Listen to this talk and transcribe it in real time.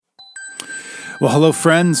Well, hello,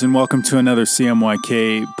 friends, and welcome to another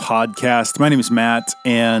CMYK podcast. My name is Matt,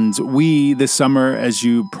 and we, this summer, as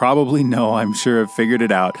you probably know, I'm sure have figured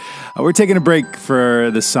it out, we're taking a break for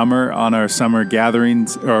the summer on our summer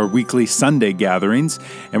gatherings, or weekly Sunday gatherings,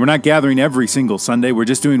 and we're not gathering every single Sunday. We're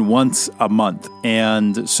just doing once a month,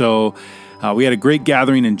 and so we had a great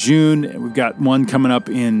gathering in June. We've got one coming up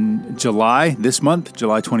in July, this month,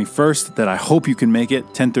 July 21st, that I hope you can make it,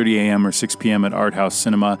 10:30 a.m. or 6 p.m. at Art House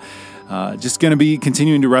Cinema. Just going to be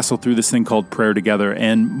continuing to wrestle through this thing called prayer together.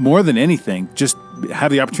 And more than anything, just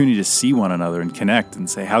have the opportunity to see one another and connect and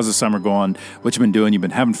say, how's the summer going? What you've been doing? You've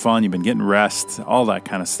been having fun. You've been getting rest, all that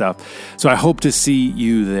kind of stuff. So I hope to see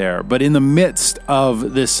you there. But in the midst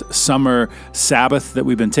of this summer Sabbath that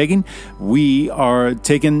we've been taking, we are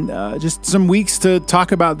taking just some weeks to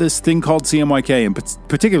talk about this thing called CMYK, and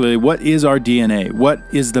particularly what is our DNA? What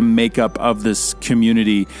is the makeup of this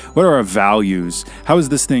community? What are our values? How is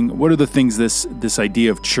this thing? What are the things this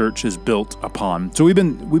idea of church is built upon? So we've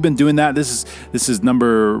been doing that. This is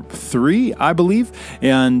number 3, I believe.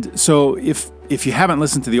 And so if you haven't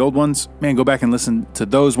listened to the old ones, man, go back and listen to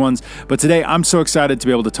those ones. But today, I'm so excited to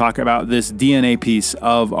be able to talk about this DNA piece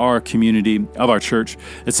of our community, of our church,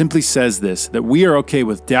 that simply says this, that we are okay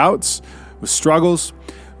with doubts, with struggles,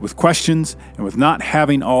 with questions, and with not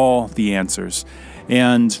having all the answers.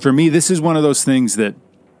 And for me, this is one of those things that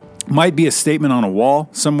might be a statement on a wall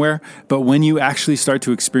somewhere, but when you actually start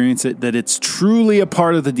to experience it, that it's truly a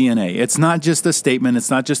part of the DNA. It's not just a statement.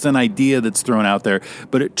 It's not just an idea that's thrown out there,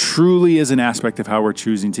 but it truly is an aspect of how we're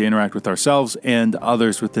choosing to interact with ourselves and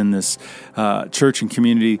others within this church and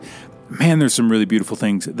community. Man, there's some really beautiful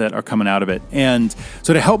things that are coming out of it. And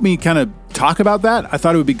so to help me kind of talk about that, I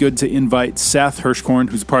thought it would be good to invite Seth Hirschkorn,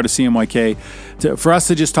 who's a part of CMYK, for us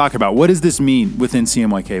to just talk about what does this mean within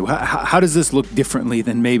CMYK? How does this look differently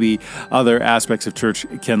than maybe other aspects of church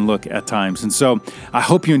can look at times? And so I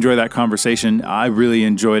hope you enjoy that conversation. I really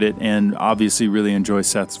enjoyed it, and obviously really enjoy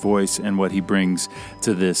Seth's voice and what he brings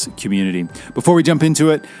to this community. Before we jump into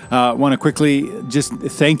it, I want to quickly just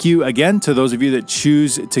thank you again to those of you that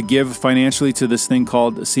choose to give financially to this thing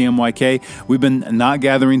called CMYK. We've been not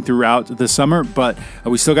gathering throughout the summer, but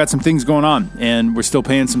we still got some things going on, and we're still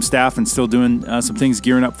paying some staff and still doing some things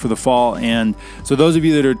gearing up for the fall. And so those of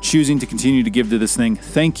you that are choosing to continue to give to this thing,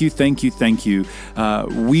 thank you.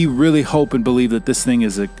 We really hope and believe that this thing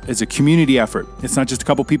is a community effort. It's not just a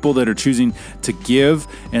couple people that are choosing to give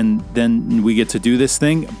and then we get to do this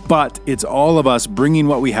thing, but it's all of us bringing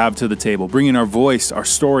what we have to the table, bringing our voice, our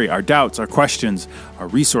story, our doubts, our questions, our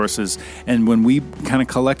resources. And when we kind of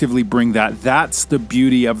collectively bring that, that's the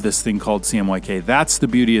beauty of this thing called CMYK. That's the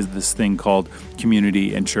beauty of this thing called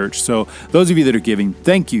community and church. So those of you that are giving,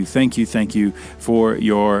 thank you for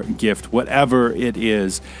your gift, whatever it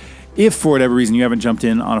is. If for whatever reason you haven't jumped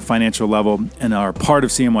in on a financial level and are part of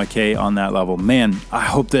CMYK on that level, man, I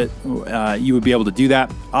hope that you would be able to do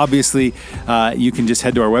that. Obviously, you can just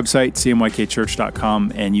head to our website,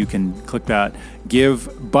 cmykchurch.com, and you can click that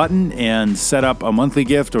give button and set up a monthly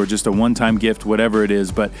gift or just a one-time gift, whatever it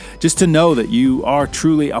is. But just to know that you are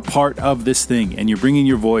truly a part of this thing and you're bringing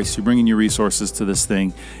your voice, you're bringing your resources to this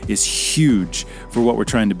thing is huge for what we're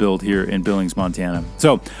trying to build here in Billings, Montana.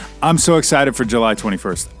 So I'm so excited for July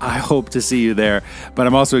 21st. I hope to see you there, but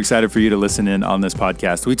I'm also excited for you to listen in on this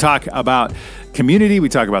podcast. We talk about community, we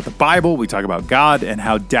talk about the Bible, we talk about God, and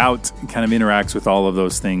how doubt kind of interacts with all of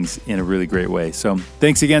those things in a really great way. So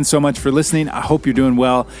thanks again so much for listening. I hope you're doing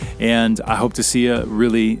well, and I hope to see you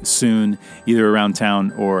really soon, either around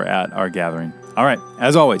town or at our gathering. All right,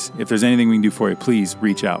 as always, if there's anything we can do for you, please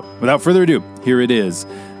reach out. Without further ado, here it is,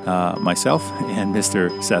 myself and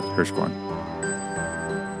Mr. Seth Hirschkorn.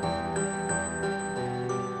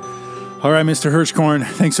 All right, Mr. Hirschkorn,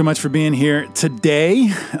 thanks so much for being here today.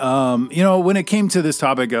 When it came to this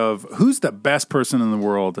topic of who's the best person in the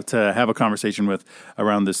world to have a conversation with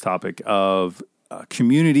around this topic of a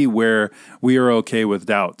community where we are okay with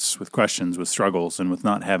doubts, with questions, with struggles, and with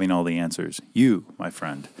not having all the answers, you, my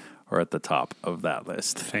friend, are at the top of that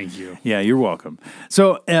list. Thank you. Yeah, you're welcome.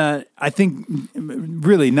 So I think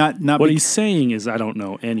really not what he's saying is I don't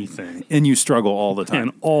know anything. And you struggle all the time.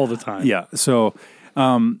 And all the time. Yeah, so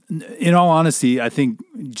in all honesty, I think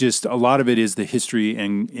just a lot of it is the history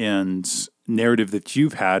and narrative that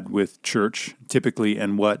you've had with church typically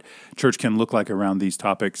and what church can look like around these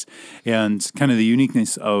topics and kind of the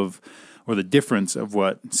uniqueness of or the difference of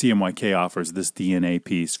what CMYK offers, this DNA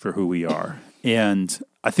piece for who we are. And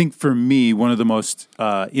I think for me, one of the most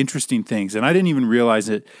interesting things, and I didn't even realize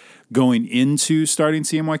it going into starting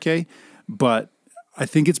CMYK, but I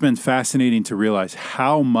think it's been fascinating to realize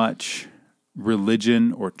how much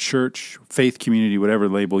religion or church, faith community, whatever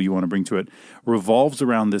label you want to bring to it, revolves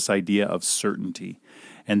around this idea of certainty.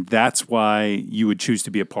 And that's why you would choose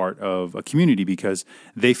to be a part of a community, because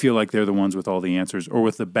they feel like they're the ones with all the answers or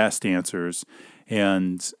with the best answers.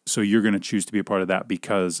 And so you're going to choose to be a part of that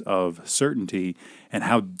because of certainty. And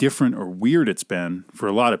how different or weird it's been for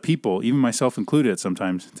a lot of people, even myself included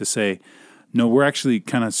sometimes, to say, no, we're actually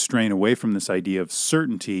kind of straying away from this idea of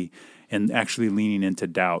certainty and actually leaning into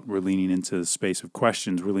doubt. We're leaning into the space of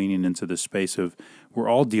questions. We're leaning into the space of we're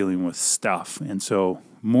all dealing with stuff. And so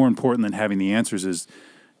more important than having the answers is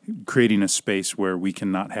creating a space where we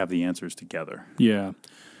cannot have the answers together. Yeah.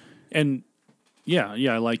 And yeah,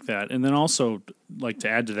 I like that. And then also like to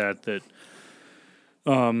add to that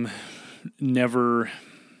never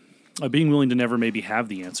being willing to never maybe have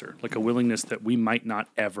the answer, like a willingness that we might not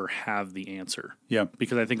ever have the answer. Yeah.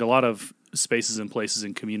 Because I think a lot of spaces and places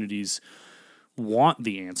and communities want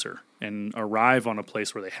the answer and arrive on a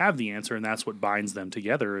place where they have the answer, and that's what binds them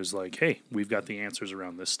together is like, hey, we've got the answers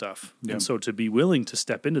around this stuff. Yeah. And so to be willing to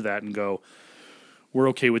step into that and go, we're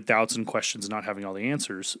okay with doubts and questions and not having all the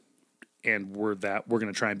answers, and we're going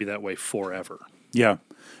to try and be that way forever. Yeah.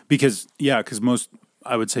 Because most,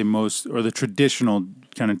 I would say most, or the traditional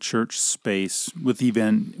kind of church space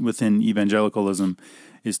within evangelicalism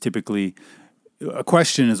is typically a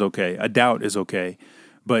question is okay, a doubt is okay,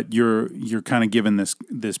 but you're kind of given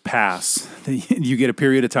this pass. You get a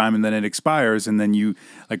period of time and then it expires, and then you,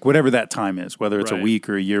 like, whatever that time is, whether it's a week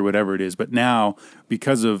or a year, whatever it is. But now,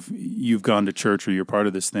 because of you've gone to church or you're part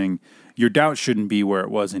of this thing, your doubt shouldn't be where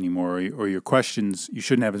it was anymore, or your questions, you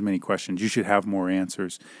shouldn't have as many questions. You should have more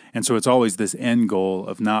answers. And so it's always this end goal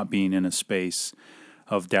of not being in a space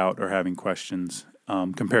of doubt or having questions,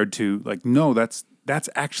 compared to like, no, that's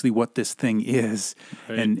actually what this thing is.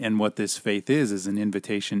 Right. And what this faith is an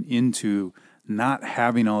invitation into not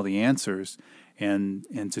having all the answers, and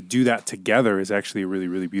to do that together is actually a really,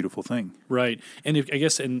 really beautiful thing. Right. And if, I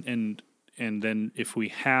guess, and then if we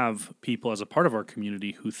have people as a part of our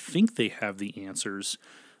community who think they have the answers,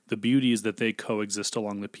 the beauty is that they coexist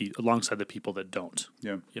alongside the people that don't.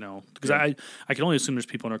 Yeah. You know, because I can only assume there's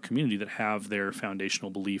people in our community that have their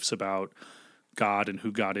foundational beliefs about God and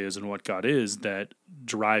who God is and what God is that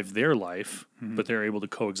drive their life, but they're able to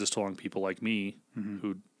coexist along people like me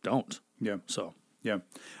who don't. Yeah. So, yeah.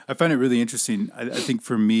 I find it really interesting. I think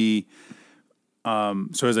for me,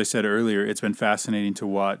 so as I said earlier, it's been fascinating to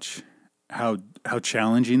watch how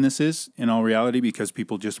challenging this is in all reality, because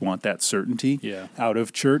people just want that certainty out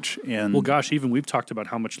of church. And well, gosh, even we've talked about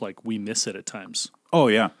how much like we miss it at times. Oh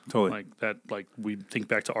yeah, totally. Like that, like we think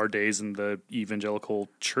back to our days in the evangelical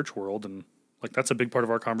church world, and like that's a big part of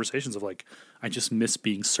our conversations of like, I just miss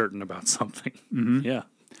being certain about something. Yeah.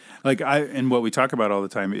 Like and what we talk about all the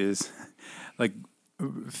time is like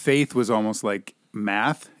faith was almost like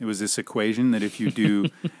math. It was this equation that if you do,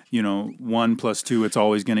 1 + 2, it's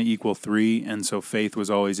always going to equal 3. And so faith was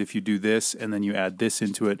always, if you do this and then you add this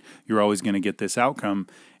into it, you're always going to get this outcome.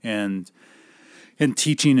 And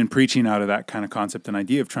teaching and preaching out of that kind of concept and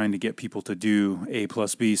idea of trying to get people to do A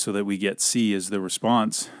 + B so that we get C as the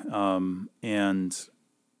response. And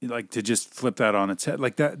like to just flip that on its head,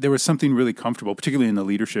 like that, there was something really comfortable, particularly in the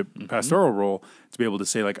leadership pastoral role, to be able to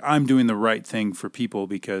say like, I'm doing the right thing for people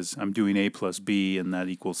because I'm doing A + B and that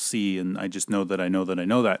equals C. And I just know that I know that I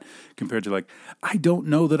know that, compared to like, I don't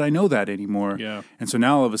know that I know that anymore. Yeah. And so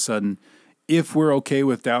now all of a sudden, if we're okay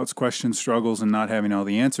with doubts, questions, struggles, and not having all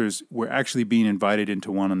the answers, we're actually being invited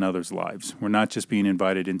into one another's lives. We're not just being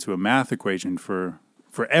invited into a math equation for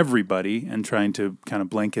everybody and trying to kind of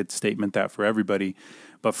blanket statement that for everybody.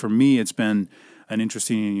 But for me, it's been an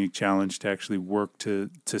interesting and unique challenge to actually work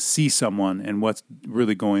to see someone and what's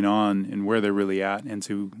really going on and where they're really at, and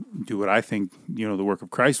to do what I think, the work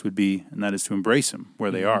of Christ would be, and that is to embrace them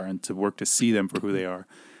where they are and to work to see them for who they are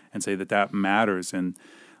and say that matters. And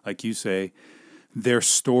like you say, their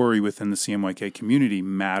story within the CMYK community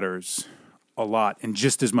matters a lot. And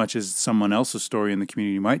just as much as someone else's story in the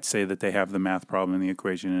community might say that they have the math problem in the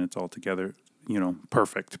equation and it's all together,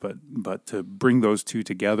 perfect. But to bring those two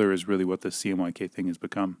together is really what the CMYK thing has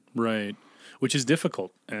become. Right. Which is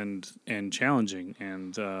difficult and challenging.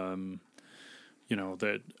 And, that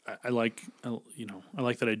I like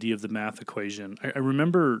that idea of the math equation. I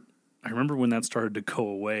remember when that started to go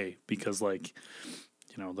away because like,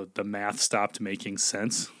 the math stopped making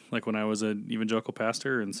sense, like when I was an evangelical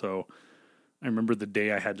pastor. And so I remember the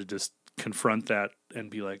day I had to just confront that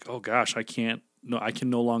and be like, oh gosh, I can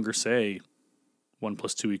no longer say 1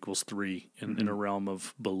 + 2 = 3 in a realm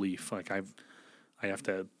of belief. Like I have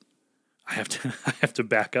I have to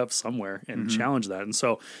back up somewhere and challenge that. And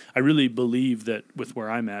so I really believe that with where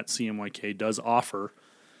I'm at, CMYK does offer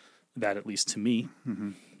that, at least to me,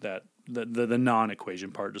 that the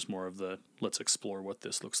non-equation part, just more of the let's explore what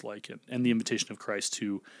this looks like, and the invitation of Christ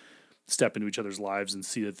to step into each other's lives and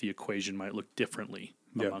see that the equation might look differently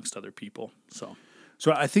amongst other people. So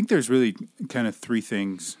I think there's really kind of three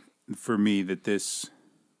things for me that this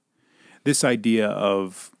idea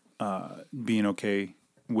of being okay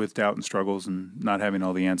with doubt and struggles and not having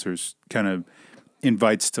all the answers kind of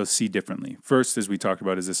invites to see differently. First, as we talked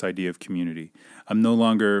about, is this idea of community. I'm no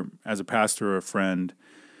longer, as a pastor or a friend,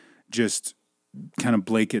 just kind of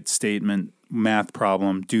blanket statement, math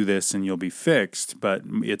problem, do this and you'll be fixed, but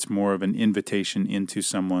it's more of an invitation into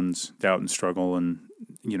someone's doubt and struggle and,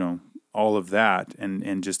 all of that,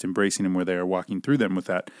 and just embracing them where they are, walking through them with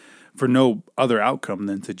that, for no other outcome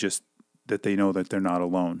than to just that they know that they're not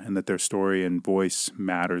alone and that their story and voice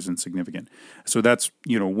matters and significant. So that's,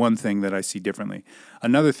 one thing that I see differently.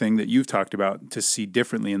 Another thing that you've talked about to see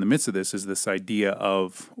differently in the midst of this is this idea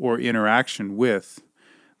of, or interaction with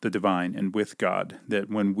the divine and with God, that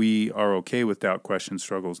when we are okay with doubt, questions,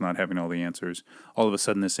 struggles, not having all the answers, all of a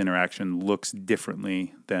sudden this interaction looks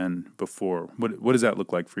differently than before. What does that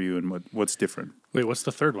look like for you, and what's different? wait, what's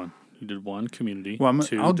the third one? You did one, community. Well,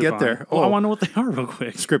 two, I'll divine. get there. I want to know what they are real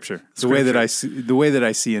quick. Scripture. The way that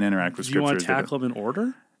I see and interact with Do you Scripture. want to tackle them in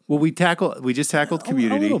order? Well, we just tackled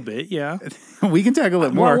community. A little bit, yeah. We can tackle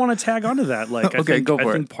it more. Well, I want to tag onto that. Like, Okay, go for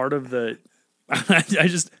I think it. part of the,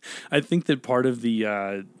 I think that part of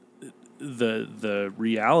the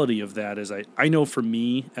reality of that is I know for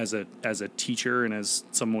me as a teacher and as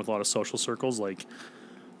someone with a lot of social circles, like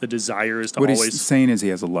the desire is to What always. he's saying is he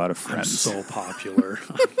has a lot of I'm friends. so popular.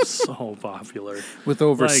 I'm so popular. With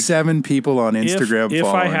over 7 people on Instagram If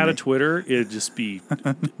I following had me. a Twitter, it'd just be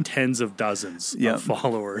tens of dozens Yep. of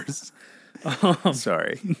followers.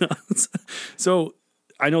 Sorry. So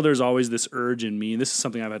I know there's always this urge in me, and this is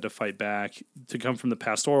something I've had to fight back, to come from the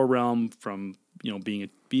pastoral realm, from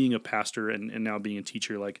being a pastor and now being a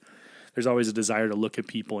teacher. Like, there's always a desire to look at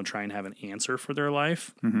people and try and have an answer for their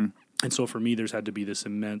life. Mm-hmm. And so for me, there's had to be this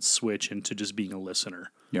immense switch into just being a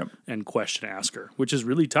listener Yep. and question asker, which is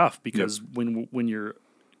really tough because when you're,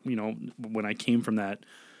 when I came from that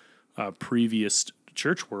previous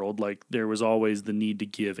church world, like there was always the need to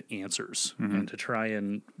give answers and to try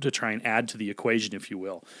and add to the equation, if you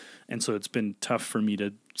will. And so it's been tough for me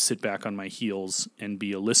to sit back on my heels and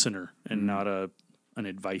be a listener and not an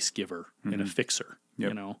advice giver and a fixer.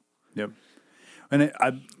 Yep. Yep.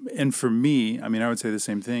 And for me, I mean, I would say the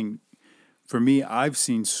same thing. For me, I've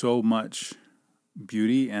seen so much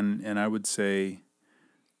beauty and I would say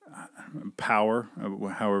power,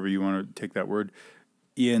 however you want to take that word,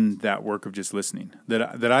 in that work of just listening.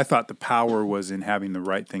 That I thought the power was in having the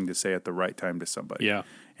right thing to say at the right time to somebody. Yeah.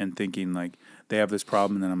 And thinking like they have this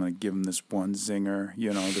problem, and then I'm going to give them this one zinger,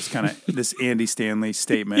 this kind of this Andy Stanley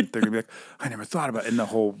statement. They're going to be like, I never thought about it. And the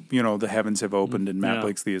whole, the heavens have opened and Matt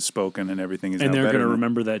Blakesley has spoken and everything is and now they're better. going to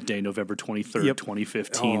remember that day, November 23rd,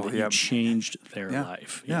 2015, that you yep. changed their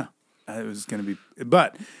life. Yeah. It was going to be,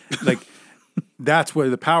 but like, that's where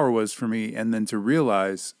the power was for me. And then to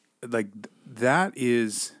realize like that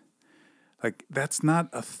is like, that's not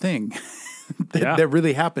a thing that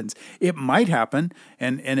really happens. It might happen.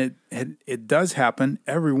 And it does happen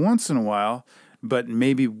every once in a while, but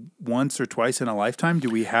maybe once or twice in a lifetime do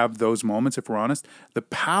we have those moments, if we're honest. The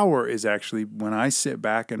power is actually when I sit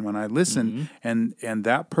back and when I listen and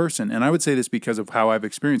that person, and I would say this because of how I've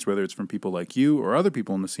experienced, whether it's from people like you or other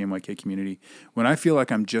people in the CMYK community, when I feel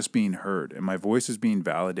like I'm just being heard and my voice is being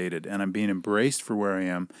validated and I'm being embraced for where I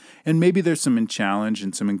am, and maybe there's some challenge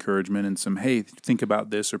and some encouragement and some, hey, think about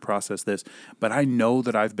this or process this, but I know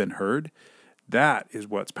that I've been heard. That is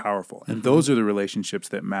what's powerful. And those are the relationships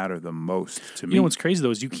that matter the most to me. What's crazy,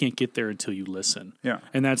 though, is you can't get there until you listen. Yeah.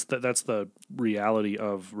 And that's the reality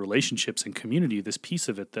of relationships and community, this piece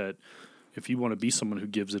of it, that if you want to be someone who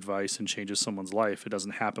gives advice and changes someone's life, it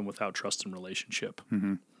doesn't happen without trust and relationship,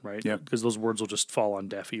 right? Yeah. Because those words will just fall on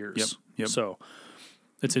deaf ears. Yep. So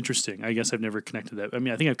it's interesting. I guess I've never connected that. I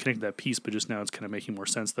mean, I think I've connected that piece, but just now it's kind of making more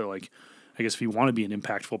sense that, like, I guess if you want to be an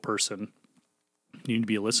impactful person, you need to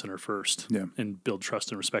be a listener first and build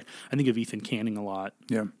trust and respect. I think of Ethan Canning a lot.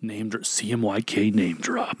 Yeah. CMYK name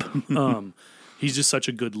drop. He's just such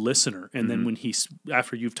a good listener. And then when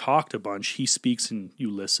after you've talked a bunch, he speaks and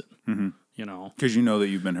you listen, Because you know that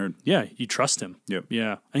you've been heard. Yeah, you trust him. Yep.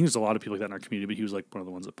 Yeah. I think there's a lot of people like that in our community, but he was like one of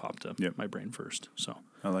the ones that popped up my brain first. So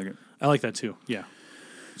I like it. I like that too. Yeah.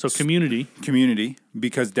 So community,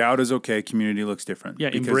 because doubt is okay. Community looks different.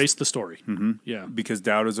 embrace the story. Yeah. Because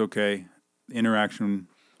doubt is okay. Interaction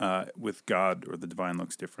with God or the divine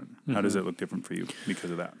looks different? How does it look different for you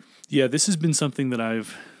because of that? Yeah, this has been something that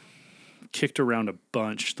I've kicked around a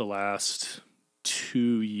bunch the last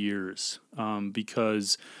 2 years,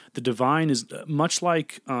 because the divine is much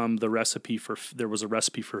like the recipe for there was a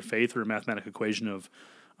recipe for faith or a mathematical equation of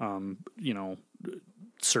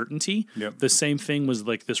certainty. Yep. The same thing was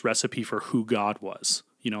like this recipe for who God was.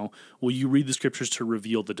 Well, you read the scriptures to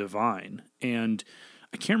reveal the divine, and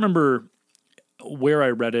I can't remember where I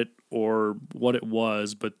read it or what it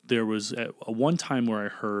was, but there was a one time where I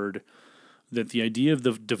heard that the idea of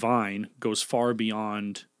the divine goes far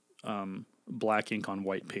beyond black ink on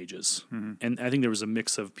white pages. Mm-hmm. And I think there was a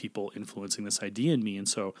mix of people influencing this idea in me. And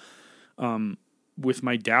so with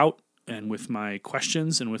my doubt and with my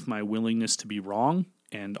questions and with my willingness to be wrong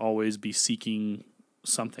and always be seeking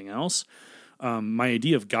something else, my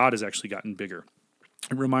idea of God has actually gotten bigger.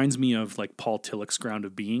 It reminds me of like Paul Tillich's Ground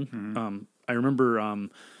of Being. Mm-hmm. I remember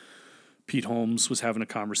Pete Holmes was having a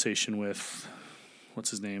conversation with, what's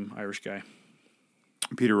his name, Irish guy?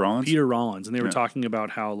 Peter Rollins. And they were talking about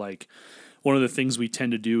how like one of the things we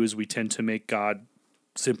tend to do is we tend to make God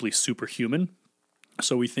simply superhuman.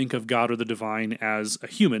 So we think of God or the divine as a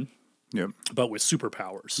human, but with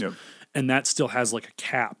superpowers. Yep. And that still has like a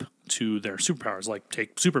cap to their superpowers. Like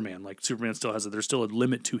take Superman. Like Superman still has there's still a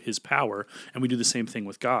limit to his power, and we do the same thing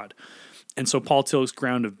with God. And so Paul Tillich's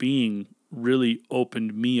Ground of Being really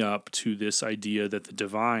opened me up to this idea that the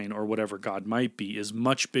divine or whatever God might be is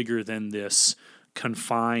much bigger than this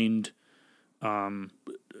confined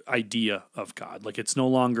idea of God. Like it's no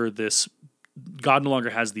longer this, God no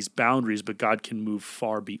longer has these boundaries, but God can move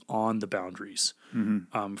far beyond the boundaries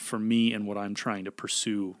for me and what I'm trying to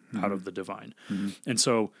pursue out of the divine. Mm-hmm. And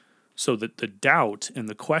so that the doubt and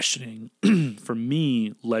the questioning for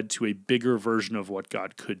me led to a bigger version of what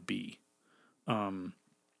God could be. And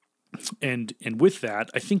with that,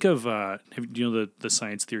 I think of, do you know the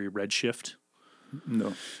science theory redshift?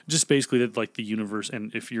 No. Just basically that like the universe,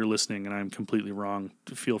 and if you're listening and I'm completely wrong,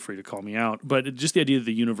 feel free to call me out, but just the idea that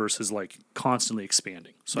the universe is like constantly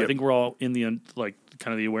expanding. So I think we're all in the like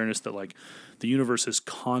kind of the awareness that like the universe is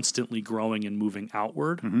constantly growing and moving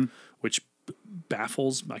outward, which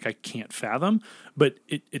baffles, like I can't fathom, but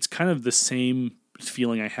it's kind of the same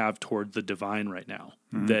feeling I have toward the divine right now.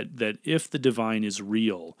 That if the divine is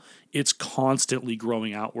real, it's constantly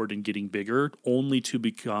growing outward and getting bigger, only to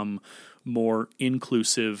become more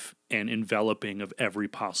inclusive and enveloping of every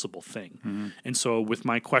possible thing. And so with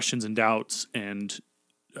my questions and doubts and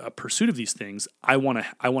pursuit of these things, I want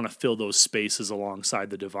to fill those spaces alongside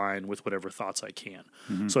the divine with whatever thoughts I can.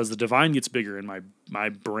 So as the divine gets bigger in my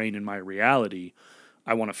brain and my reality,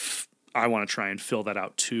 I want to try and fill that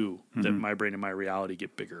out too, that my brain and my reality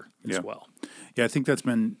get bigger as well. Yeah, I think that's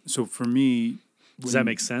been, so for me... Does that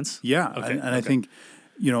make sense? Yeah, okay. And I think,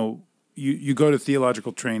 you go to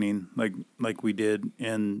theological training like we did,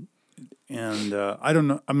 and I don't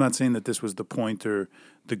know, I'm not saying that this was the point or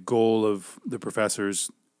the goal of the professors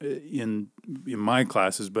in my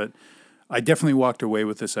classes, but I definitely walked away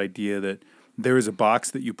with this idea that there is a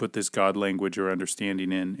box that you put this God language or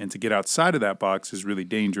understanding in, and to get outside of that box is really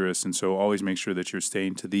dangerous. And so always make sure that you're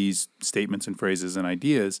staying to these statements and phrases and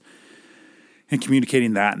ideas and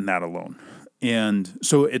communicating that and that alone. And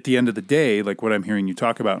so at the end of the day, like what I'm hearing you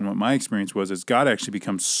talk about and what my experience was, is God actually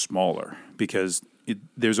becomes smaller because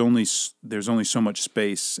there's only so much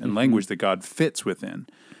space and language that God fits within.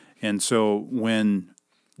 And so when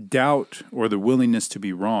doubt or the willingness to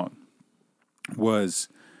be wrong was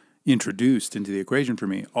introduced into the equation for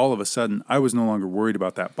me, all of a sudden I was no longer worried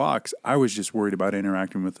about that box. I was just worried about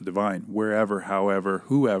interacting with the divine, wherever, however,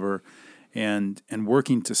 whoever, and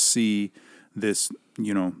working to see this,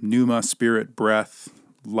 pneuma, spirit, breath,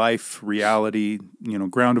 life, reality,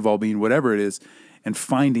 ground of all being, whatever it is, and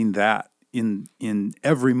finding that in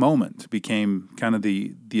every moment became kind of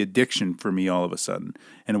the addiction for me all of a sudden.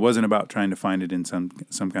 And it wasn't about trying to find it in some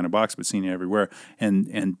kind of box, but seeing it everywhere.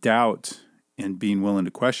 And doubt and being willing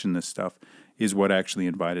to question this stuff is what actually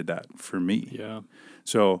invited that for me. Yeah.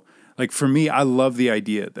 So, like for me, I love the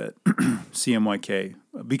idea that CMYK,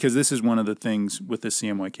 because this is one of the things with the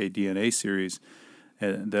CMYK DNA series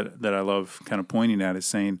that I love kind of pointing at, is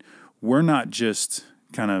saying we're not just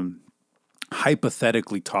kind of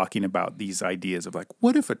hypothetically talking about these ideas of like,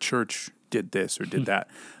 what if a church did this or did that?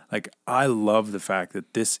 Like, I love the fact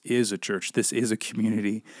that this is a church, this is a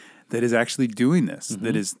community that is actually doing this,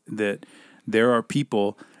 that there are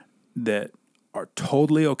people that are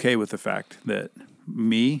totally okay with the fact that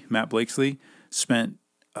me, Matt Blakesley, spent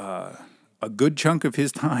a good chunk of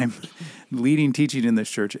his time leading teaching in this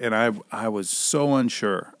church, and I was so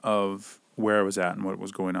unsure of where I was at and what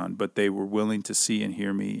was going on, but they were willing to see and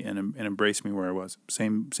hear me and embrace me where I was.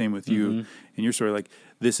 Same with you and your story. Like,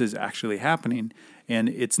 this is actually happening, and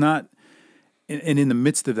it's not. And in the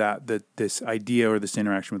midst of that this idea or this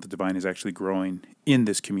interaction with the divine is actually growing in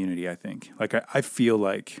this community. I think, like, I feel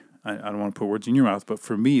like I don't want to put words in your mouth, but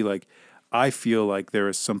for me, like, I feel like there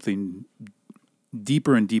is something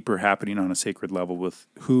deeper and deeper happening on a sacred level with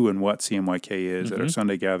who and what CMYK is at our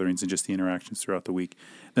Sunday gatherings and just the interactions throughout the week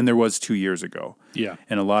than there was 2 years ago. Yeah.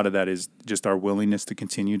 And a lot of that is just our willingness to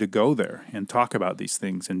continue to go there and talk about these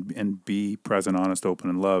things and be present, honest, open,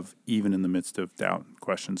 and love, even in the midst of doubt,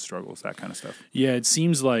 questions, struggles, that kind of stuff. Yeah, it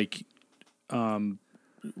seems like,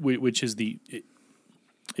 which is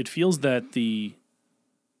it feels that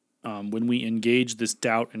when we engage this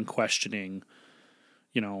doubt and questioning,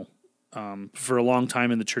 for a long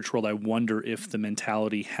time in the church world, I wonder if the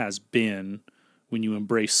mentality has been, when you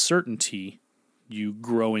embrace certainty, you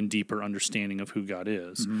grow in deeper understanding of who God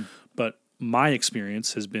is. Mm-hmm. But my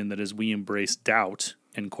experience has been that as we embrace doubt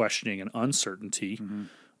and questioning and uncertainty,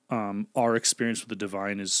 our experience with the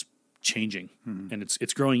divine is changing, and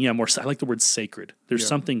it's growing. Yeah, more. I like the word sacred. There's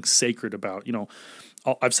something sacred about,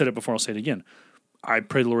 I've said it before, I'll say it again. I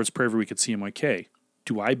pray the Lord's Prayer every week at CMYK.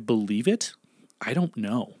 Do I believe it? I don't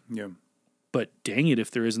know. Yeah. But dang it,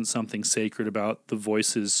 if there isn't something sacred about the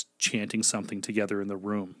voices chanting something together in the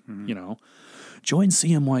room, Join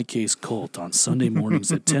CMYK's cult on Sunday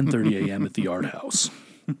mornings at 10:30 a.m. at the Art House.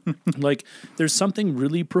 Like, there's something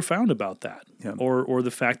really profound about that. Yeah. Or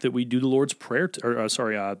the fact that we do the Lord's Prayer,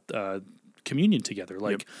 communion together.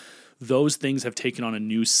 Like, those things have taken on a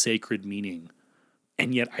new sacred meaning,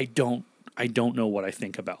 and yet I don't know what I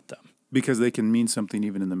think about them. Because they can mean something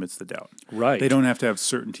even in the midst of doubt. Right. They don't have to have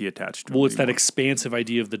certainty attached to them. Well, it's that expansive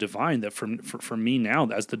idea of the divine that for me now,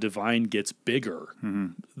 as the divine gets bigger,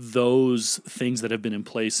 those things that have been in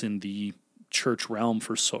place in the church realm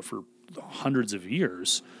for hundreds of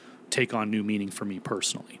years take on new meaning for me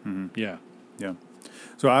personally. Yeah. Yeah.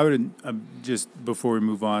 So I would, just before we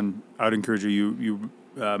move on, I would encourage you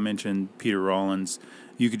mentioned Peter Rollins.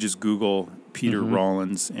 You could just Google Peter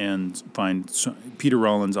Rollins and find Peter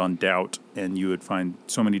Rollins on doubt, and you would find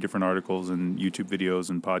so many different articles and YouTube videos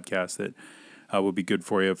and podcasts that would be good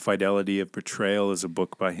for you. Fidelity of Betrayal is a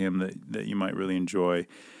book by him that you might really enjoy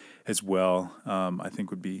as well. I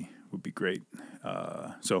think would be great.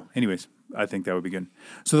 So anyways, I think that would be good.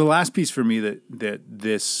 So the last piece for me that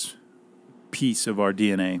this piece of our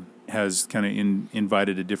DNA has kind of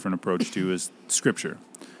invited a different approach to is Scripture.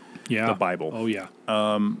 Yeah. The Bible. Oh, yeah.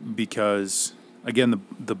 Because, again,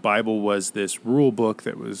 the Bible was this rule book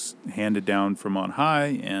that was handed down from on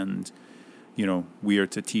high, and, we are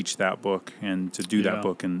to teach that book and to do that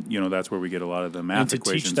book, and, that's where we get a lot of the math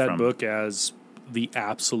equations from. And to teach that book as the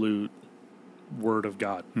absolute Word of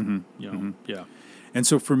God. Yeah. And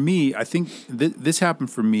so for me, I think this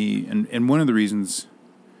happened for me, and one of the reasons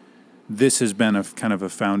this has been a kind of a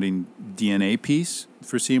founding DNA piece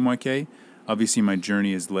for CMYK. Obviously, my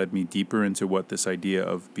journey has led me deeper into what this idea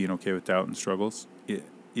of being okay with doubt and struggles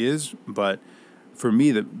is. But for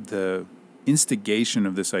me, the instigation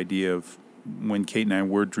of this idea of when Kate and I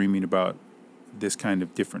were dreaming about this kind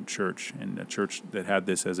of different church, and a church that had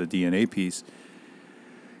this as a DNA piece,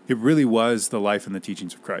 it really was the life and the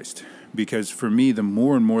teachings of Christ. Because for me, the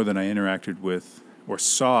more and more that I interacted with or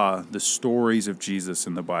saw the stories of Jesus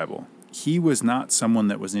in the Bible, he was not someone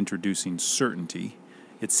that was introducing certainty.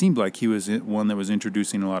 It seemed like he was one that was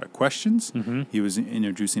introducing a lot of questions. He was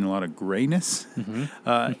introducing a lot of grayness,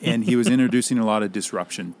 and he was introducing a lot of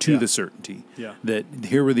disruption to the certainty. Yeah. That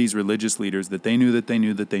here were these religious leaders that they knew that they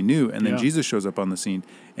knew that they knew, and then Jesus shows up on the scene,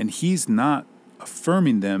 and he's not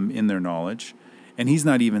affirming them in their knowledge, and he's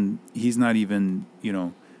not even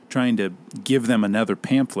trying to give them another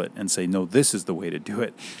pamphlet and say, no, this is the way to do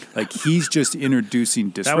it. Like, he's just introducing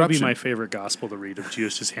disruption. That would be my favorite gospel to read, of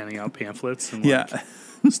Jesus just handing out pamphlets and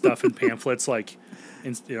stuff in pamphlets, like,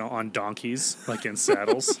 on donkeys, like in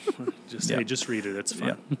saddles. Hey, just read it. It's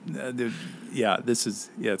fun.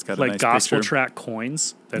 It's got like a nice gospel picture. Tract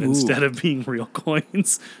coins that instead of being real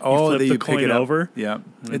coins, you flip the pick coin it up. over. Yeah,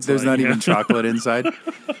 there's not even chocolate inside.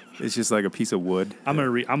 It's just like a piece of wood. I'm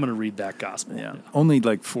gonna read that gospel. Yeah. Only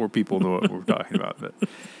like 4 people know what we're talking about.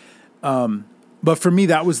 But for me,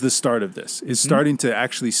 that was the start of this, is starting to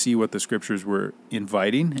actually see what the scriptures were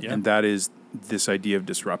inviting, and that is this idea of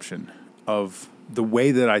disruption, of the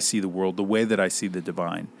way that I see the world, the way that I see the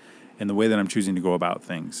divine, and the way that I'm choosing to go about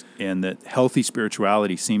things. And that healthy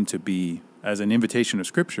spirituality seemed to be, as an invitation of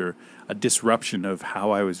Scripture, a disruption of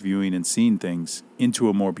how I was viewing and seeing things into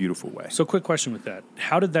a more beautiful way. So quick question with that.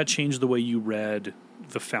 How did that change the way you read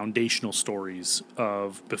the foundational stories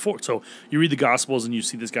of before. So you read the Gospels and you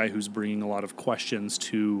see this guy who's bringing a lot of questions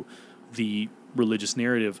to the religious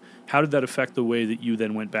narrative. How did that affect the way that you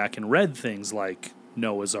then went back and read things like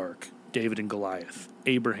Noah's Ark, David and Goliath,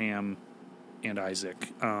 Abraham and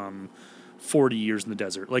Isaac, 40 years in the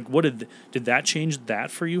desert? Like, what did that change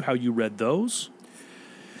that for you, how you read those?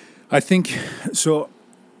 I think so.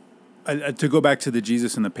 To go back to the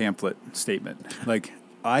Jesus in the pamphlet statement, like,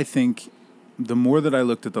 I think the more that I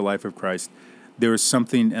looked at the life of Christ, there was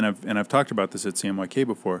something, and I've talked about this at CMYK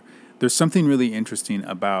before. There's something really interesting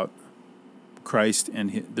about Christ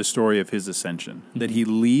and the story of his ascension, that he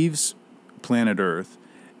leaves planet Earth,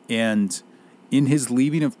 and in his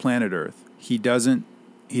leaving of planet Earth, he doesn't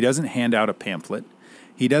hand out a pamphlet.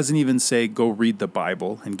 He doesn't even say, go read the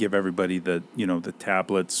Bible and give everybody the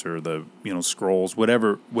tablets or the scrolls,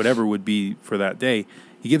 whatever would be for that day.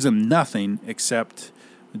 He gives them nothing except,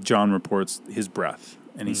 John reports, his breath.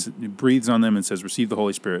 And he breathes on them and says, receive the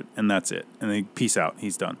Holy Spirit, and that's it. And then peace out,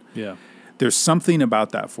 he's done. Yeah. There's something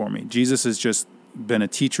about that for me. Jesus has just been a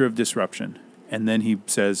teacher of disruption. And then he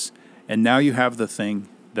says, and now you have the thing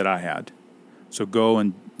that I had. So go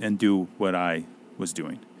and do what I was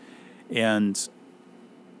doing. And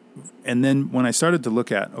then when I started to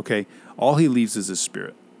look at, okay, all he leaves is his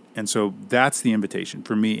spirit. And so that's the invitation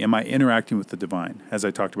for me. Am I interacting with the divine, as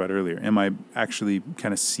I talked about earlier? Am I actually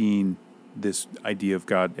kind of seeing this idea of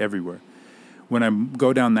God everywhere? When I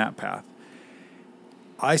go down that path,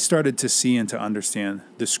 I started to see and to understand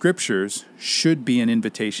the scriptures should be an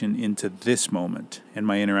invitation into this moment and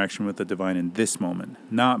my interaction with the divine in this moment,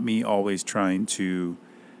 not me always trying to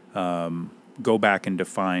go back and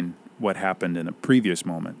define what happened in a previous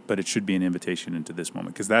moment, but it should be an invitation into this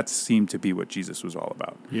moment, because that seemed to be what Jesus was all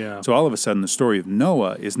about. Yeah. So all of a sudden, the story of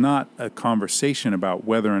Noah is not a conversation about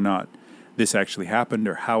whether or not this actually happened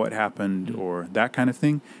or how it happened or that kind of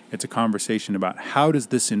thing. It's a conversation about how does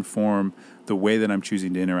this inform the way that I'm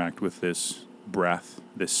choosing to interact with this breath,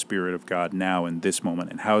 this Spirit of God now in this moment,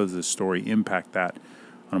 and how does this story impact that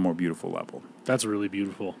on a more beautiful level? That's really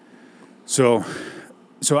beautiful. So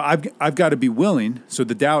I've got to be willing. So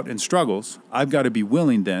the doubt and struggles, I've got to be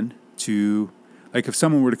willing then to, like, if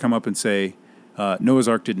someone were to come up and say, Noah's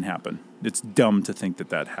Ark didn't happen, it's dumb to think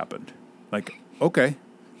that happened. Like, okay,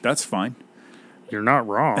 that's fine. You're not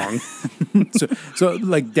wrong. So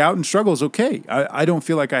like, doubt and struggle is okay. I don't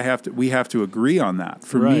feel like we have to agree on that.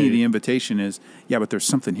 For me, the invitation is, yeah, but there's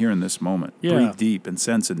something here in this moment. Yeah. Breathe deep and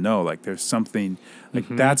sense and know, like, there's something, like,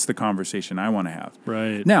 that's the conversation I want to have.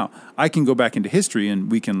 Right. Now, I can go back into history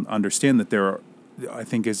and we can understand that there are, I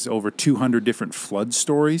think, is over 200 different flood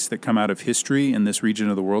stories that come out of history in this region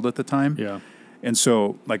of the world at the time. Yeah. And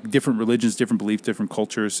so, like, different religions, different beliefs, different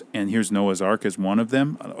cultures, and here's Noah's Ark as one of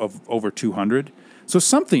them, of over 200. So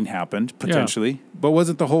something happened, potentially, but was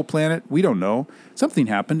it the whole planet? We don't know. Something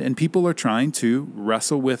happened, and people are trying to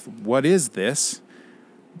wrestle with, what is this?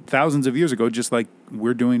 Thousands of years ago, just like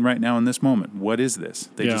we're doing right now in this moment. What is this?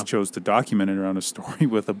 They just chose to document it around a story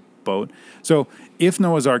with a boat. So if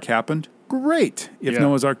Noah's Ark happened, great. If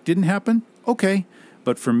Noah's Ark didn't happen, okay.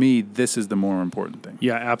 But for me, this is the more important thing.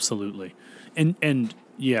 Yeah, absolutely. And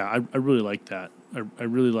yeah, I really like that. I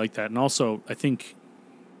really like that. And also, I think,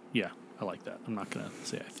 I like that. I'm not going to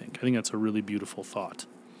say I think. I think that's a really beautiful thought.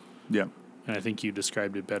 Yeah. And I think you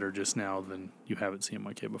described it better just now than you have at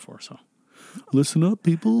CMYK before. So listen up,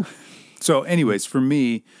 people. So anyways, for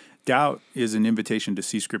me, doubt is an invitation to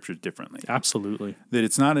see scriptures differently. Absolutely. That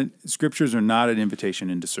it's not scriptures are not an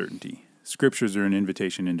invitation into certainty. Scriptures are an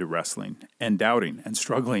invitation into wrestling and doubting and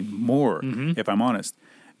struggling more, if I'm honest.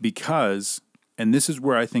 Because, and this is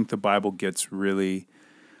where I think the Bible gets really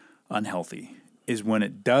unhealthy, is when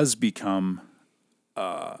it does become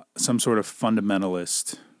some sort of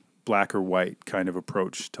fundamentalist, black or white kind of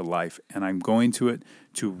approach to life. And I'm going to it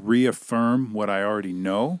to reaffirm what I already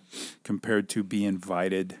know compared to be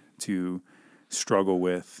invited to struggle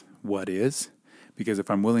with what is. Because if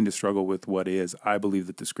I'm willing to struggle with what is, I believe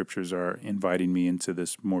that the scriptures are inviting me into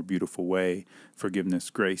this more beautiful way, forgiveness,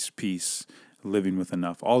 grace, peace, living with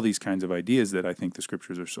enough, all these kinds of ideas that I think the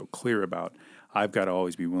scriptures are so clear about. I've got to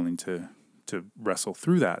always be willing to wrestle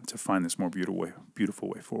through that to find this more beautiful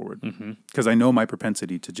way forward. Because I know my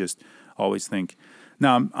propensity to just always think,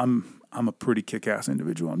 no, I'm a pretty kick-ass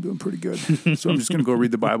individual. I'm doing pretty good. So I'm just going to go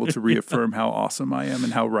read the Bible to reaffirm how awesome I am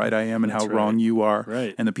and how right I am and how wrong you are.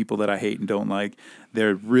 Right. And the people that I hate and don't like,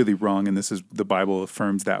 they're really wrong. And this is, the Bible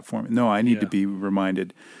affirms that for me. No, I need to be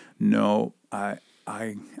reminded, no, I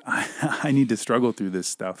need to struggle through this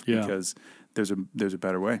stuff because there's a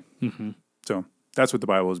better way. So that's what the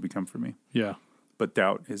Bible has become for me. Yeah. But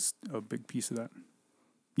doubt is a big piece of that.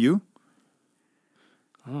 You?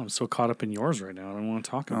 Oh, I'm so caught up in yours right now. I don't want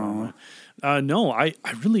to talk about it. No, I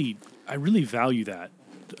really value that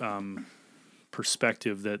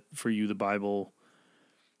perspective that for you the Bible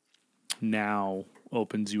now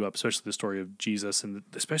opens you up, especially the story of Jesus, and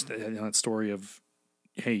especially that story of,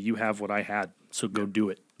 hey, you have what I had, so go do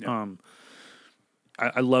it. Yeah.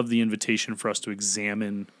 I love the invitation for us to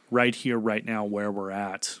examine right here, right now, where we're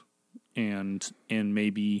at, and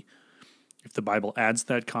maybe if the Bible adds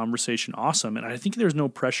that conversation, awesome. And I think there's no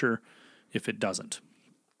pressure if it doesn't.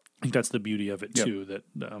 I think that's the beauty of it too. That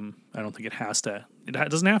I don't think it has to. It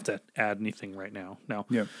doesn't have to add anything right now. Now,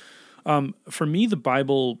 for me, the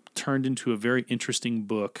Bible turned into a very interesting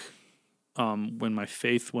book when my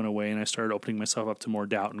faith went away and I started opening myself up to more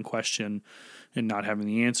doubt and question and not having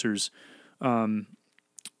the answers.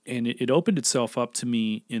 And it opened itself up to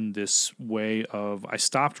me in this way of I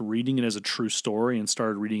stopped reading it as a true story and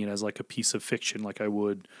started reading it as like a piece of fiction, like I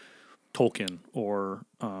would Tolkien or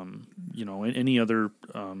any other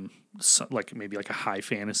like maybe like a high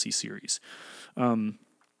fantasy series.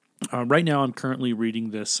 Right now, I'm currently reading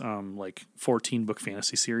this like 14 book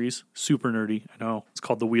fantasy series. Super nerdy, I know. It's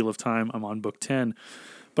called The Wheel of Time. I'm on book 10.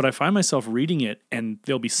 But I find myself reading it, and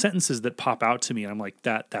there'll be sentences that pop out to me, and I'm like,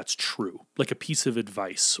 that's true. Like a piece of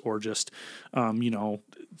advice, or just,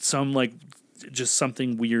 some like just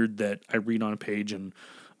something weird that I read on a page, and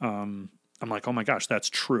I'm like, oh my gosh, that's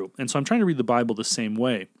true. And so I'm trying to read the Bible the same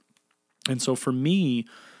way. And so for me,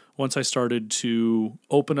 once I started to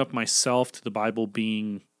open up myself to the Bible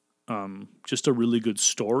being just a really good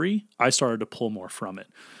story, I started to pull more from it.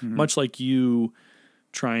 Mm-hmm. Much like you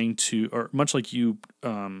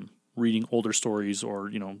reading older stories or,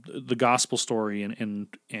 the gospel story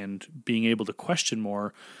and being able to question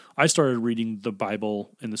more, I started reading the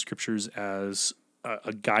Bible and the scriptures as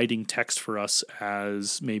a guiding text for us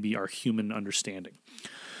as maybe our human understanding.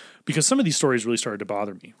 Because some of these stories really started to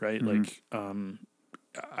bother me, right? Mm-hmm. Like,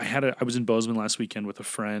 I was in Bozeman last weekend with a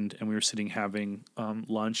friend, and we were sitting having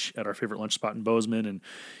lunch at our favorite lunch spot in Bozeman, and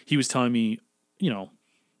he was telling me,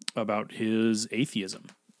 about his atheism.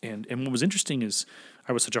 And what was interesting is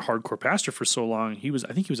I was such a hardcore pastor for so long.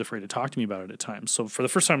 I think he was afraid to talk to me about it at times. So for the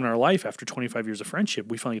first time in our life, after 25 years of friendship,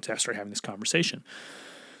 we finally get to start having this conversation.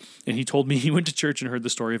 And he told me he went to church and heard the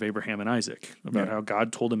story of Abraham and Isaac, about how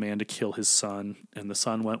God told a man to kill his son, and the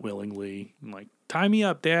son went willingly. I'm like, tie me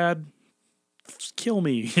up, Dad. Kill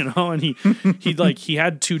me, And he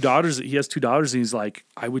had two daughters. He has two daughters, and he's like,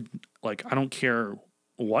 I don't care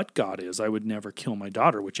what God is, I would never kill my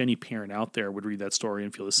daughter, which any parent out there would read that story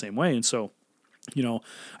and feel the same way. And so, I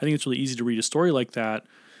think it's really easy to read a story like that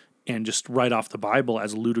and just write off the Bible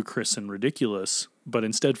as ludicrous and ridiculous. But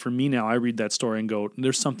instead, for me now, I read that story and go,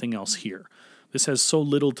 there's something else here. This has so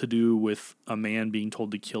little to do with a man being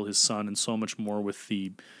told to kill his son and so much more with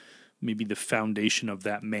maybe the foundation of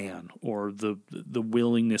that man or the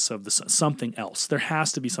willingness of the son, something else. There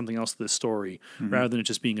has to be something else to this story, mm-hmm. rather than it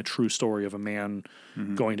just being a true story of a man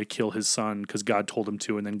mm-hmm. going to kill his son because God told him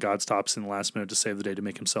to, and then God stops in the last minute to save the day to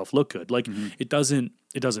make himself look good. Like mm-hmm. it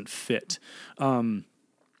doesn't fit. And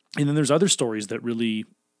then there's other stories that really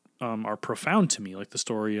are profound to me, like the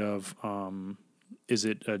story of is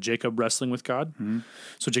it Jacob wrestling with God? Mm-hmm.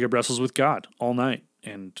 So Jacob wrestles with God all night,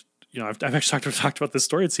 and I've actually talked about this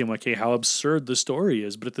story at CMYK, how absurd the story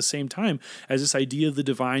is. But at the same time, as this idea of the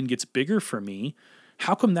divine gets bigger for me,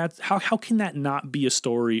 how can that not be a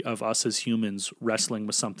story of us as humans wrestling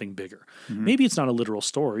with something bigger? Mm-hmm. Maybe it's not a literal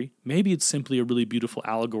story. Maybe it's simply a really beautiful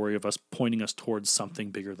allegory of us pointing us towards something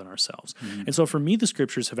bigger than ourselves. Mm-hmm. And so for me, the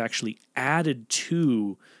scriptures have actually added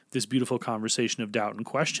to this beautiful conversation of doubt and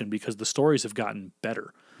question because the stories have gotten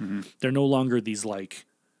better. Mm-hmm. They're no longer these like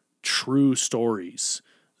true stories.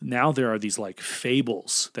 Now there are these like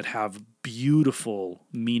fables that have beautiful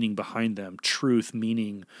meaning behind them, truth,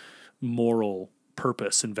 meaning, moral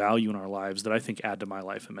purpose and value in our lives that I think add to my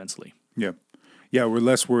life immensely. Yeah. Yeah, we're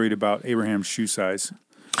less worried about Abraham's shoe size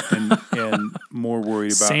and more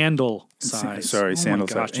worried about sandal size. Sandal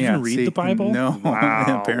size. Did you even read the Bible? No,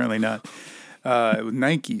 wow. Apparently not.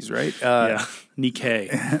 Nikes, right?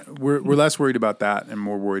 Nikkei. We're less worried about that and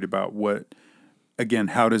more worried about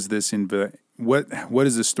how does this what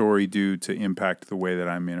does the story do to impact the way that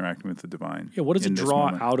I'm interacting with the divine? Yeah, what does it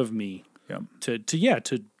draw out of me? Yeah.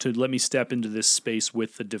 To let me step into this space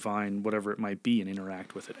with the divine, whatever it might be, and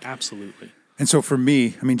interact with it. Absolutely. And so for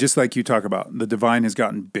me, I mean, just like you talk about, the divine has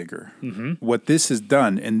gotten bigger. Mm-hmm. What this has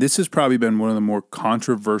done, and this has probably been one of the more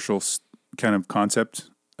controversial kind of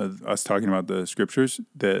concepts of us talking about the scriptures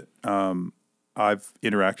that I've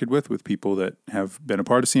interacted with people that have been a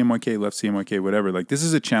part of CMYK, left CMYK, whatever. Like, this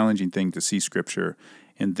is a challenging thing to see scripture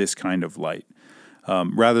in this kind of light.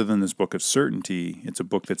 Rather than this book of certainty, it's a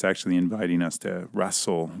book that's actually inviting us to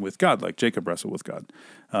wrestle with God, like Jacob wrestled with God.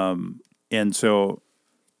 And so,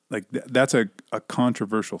 like, that's a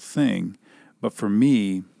controversial thing. But for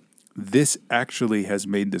me, this actually has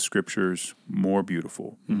made the scriptures more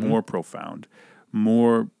beautiful, more profound,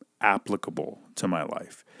 more applicable to my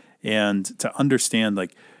life. And to understand,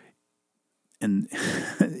 like, and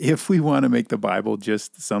if we want to make the Bible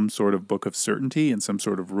just some sort of book of certainty and some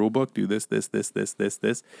sort of rule book, do this,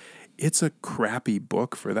 it's a crappy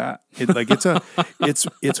book for that.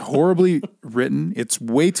 It's horribly written. It's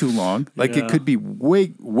way too long. Like it could be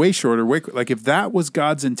way shorter. Like if that was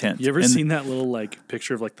God's intent. You ever seen that little like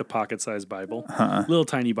picture of like the pocket-sized Bible? Little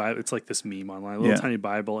tiny Bible. It's like this meme online. Little tiny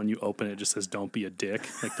Bible, and you open it, just says "Don't be a dick."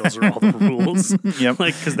 Like those are all the rules. Yep.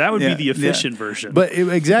 Like because that would be the efficient version. But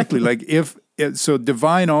exactly, like so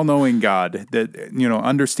divine, all-knowing God that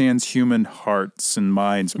understands human hearts and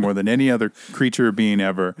minds more than any other creature or being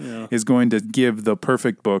ever is going to give the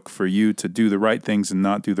perfect book for you to do the right things and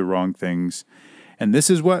not do the wrong things. And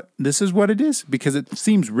this is what it is, because it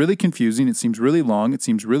seems really confusing. It seems really long. It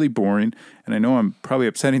seems really boring. And I know I'm probably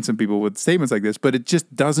upsetting some people with statements like this, but it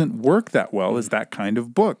just doesn't work that well as that kind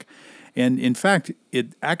of book. And in fact,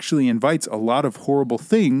 it actually invites a lot of horrible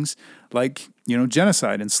things like,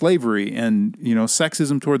 genocide and slavery and,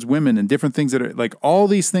 sexism towards women and different things that are like all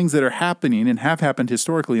these things that are happening and have happened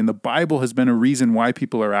historically. And the Bible has been a reason why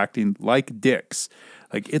people are acting like dicks.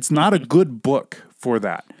 Like it's not a good book for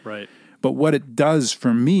that. Right. But what it does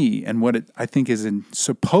for me and what it I think is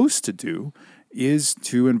supposed to do is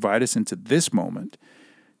to invite us into this moment,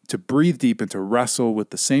 to breathe deep and to wrestle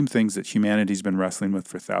with the same things that humanity's been wrestling with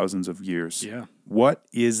for thousands of years. Yeah. What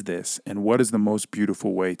is this, and what is the most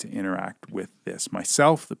beautiful way to interact with this?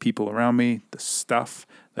 Myself, the people around me, the stuff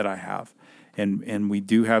that I have. And we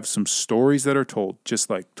do have some stories that are told, just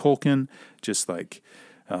like Tolkien, just like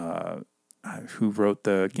who wrote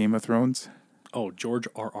the Game of Thrones? Oh, George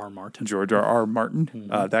R.R. Martin. George R.R. Martin.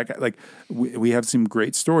 That guy, like, we have some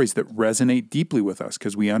great stories that resonate deeply with us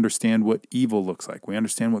because we understand what evil looks like. We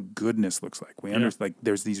understand what goodness looks like. We understand, like,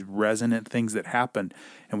 there's these resonant things that happen,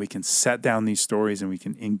 and we can set down these stories and we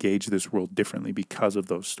can engage this world differently because of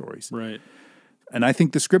those stories. Right. And I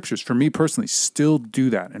think the scriptures, for me personally, still do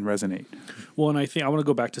that and resonate. Well, and I think I want to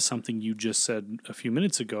go back to something you just said a few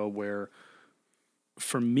minutes ago where,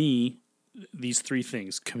 for me, these three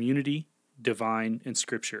things, community, divine, and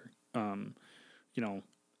scripture,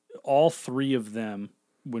 all three of them,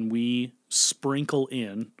 when we sprinkle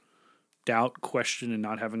in doubt, question, and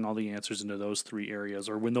not having all the answers into those three areas,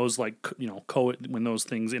 or when those when those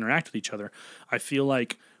things interact with each other, I feel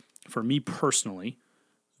like for me personally,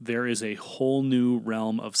 there is a whole new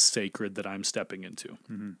realm of sacred that I'm stepping into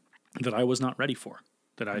that I was not ready for,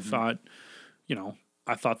 that I thought,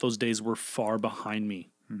 I thought those days were far behind me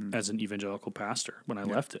as an evangelical pastor when I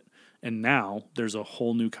left it. And now there's a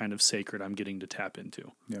whole new kind of sacred I'm getting to tap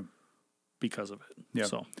into because of it. Yeah.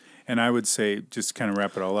 So, and I would say, just to kind of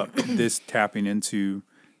wrap it all up, this tapping into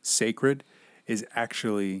sacred is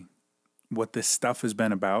actually what this stuff has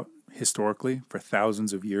been about historically for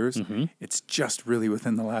thousands of years. It's just really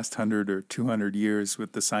within the last 100 or 200 years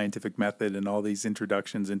with the scientific method and all these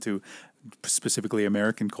introductions into specifically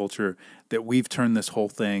American culture that we've turned this whole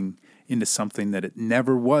thing into something that it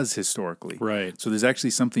never was historically. Right. So there's actually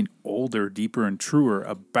something older, deeper, and truer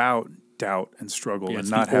about doubt and struggle and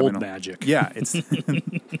not having magic. Yeah, it's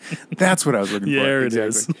that's what I was looking for. There it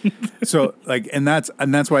is. So like, and that's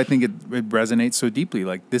why I think it resonates so deeply.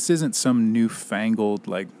 Like this isn't some newfangled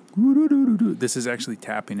like. This is actually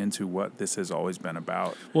tapping into what this has always been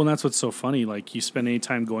about. Well, and that's what's so funny. Like you spend any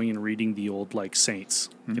time going and reading the old like saints.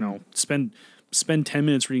 Spend 10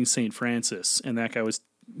 minutes reading Saint Francis, and that guy was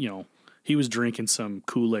he was drinking some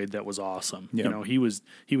Kool-Aid that was awesome. Yep. He was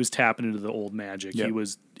tapping into the old magic. Yep. He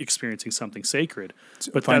was experiencing something sacred.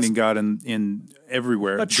 But finding God in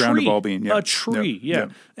everywhere, ground of all being. Yep. A tree, Yep.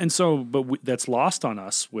 Yep. And so, that's lost on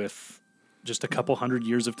us with just a couple hundred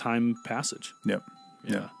years of time passage. Yep.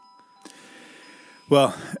 Yeah.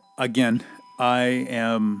 Well, again,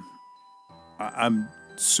 I'm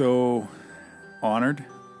so honored,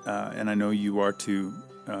 and I know you are too,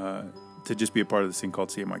 to just be a part of this thing called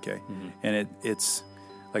CMYK. And it's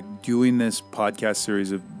like doing this podcast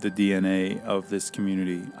series of the DNA of this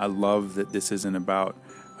community. I love that this isn't about,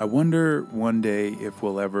 I wonder one day if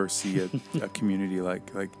we'll ever see a community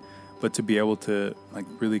like, but to be able to like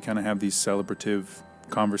really kind of have these celebrative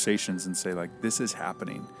conversations and say like, this is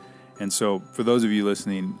happening. And so for those of you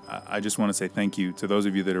listening, I just want to say thank you to those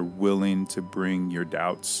of you that are willing to bring your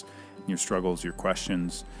doubts, your struggles, your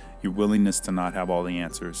questions, your willingness to not have all the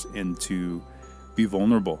answers, and to be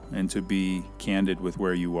vulnerable and to be candid with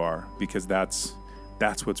where you are, because that's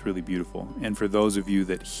what's really beautiful. And for those of you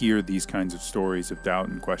that hear these kinds of stories of doubt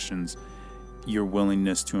and questions, your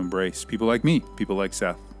willingness to embrace people like me, people like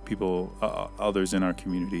Seth, people, others in our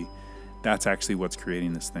community, that's actually what's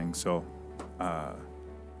creating this thing. So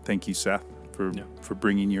thank you, Seth, for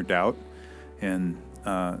bringing your doubt and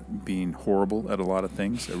being horrible at a lot of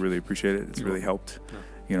things. I really appreciate it. It's really helped.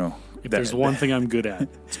 If there's one thing I'm good at,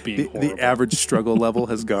 it's being horrible. The average struggle level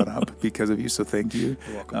has gone up because of you, so thank you.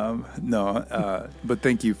 You're welcome. But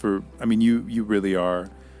thank you for, you really are,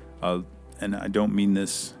 and I don't mean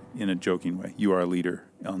this in a joking way, you are a leader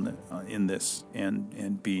in this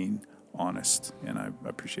and being honest, and I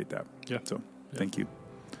appreciate that. Yeah. So thank you.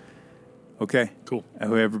 Okay. Cool. I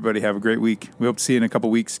hope everybody have a great week. We hope to see you in a couple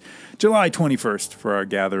weeks. July 21st for our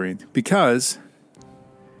gathering, because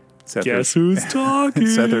guess who's talking?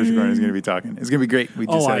 Seth Hirschhorn is going to be talking. It's going to be great. We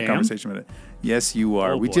just had a I conversation with it. Yes, you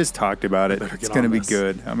are. Oh, we boy. just talked about it. It's going to be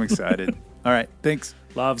good. I'm excited. All right. Thanks.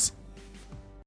 Loves.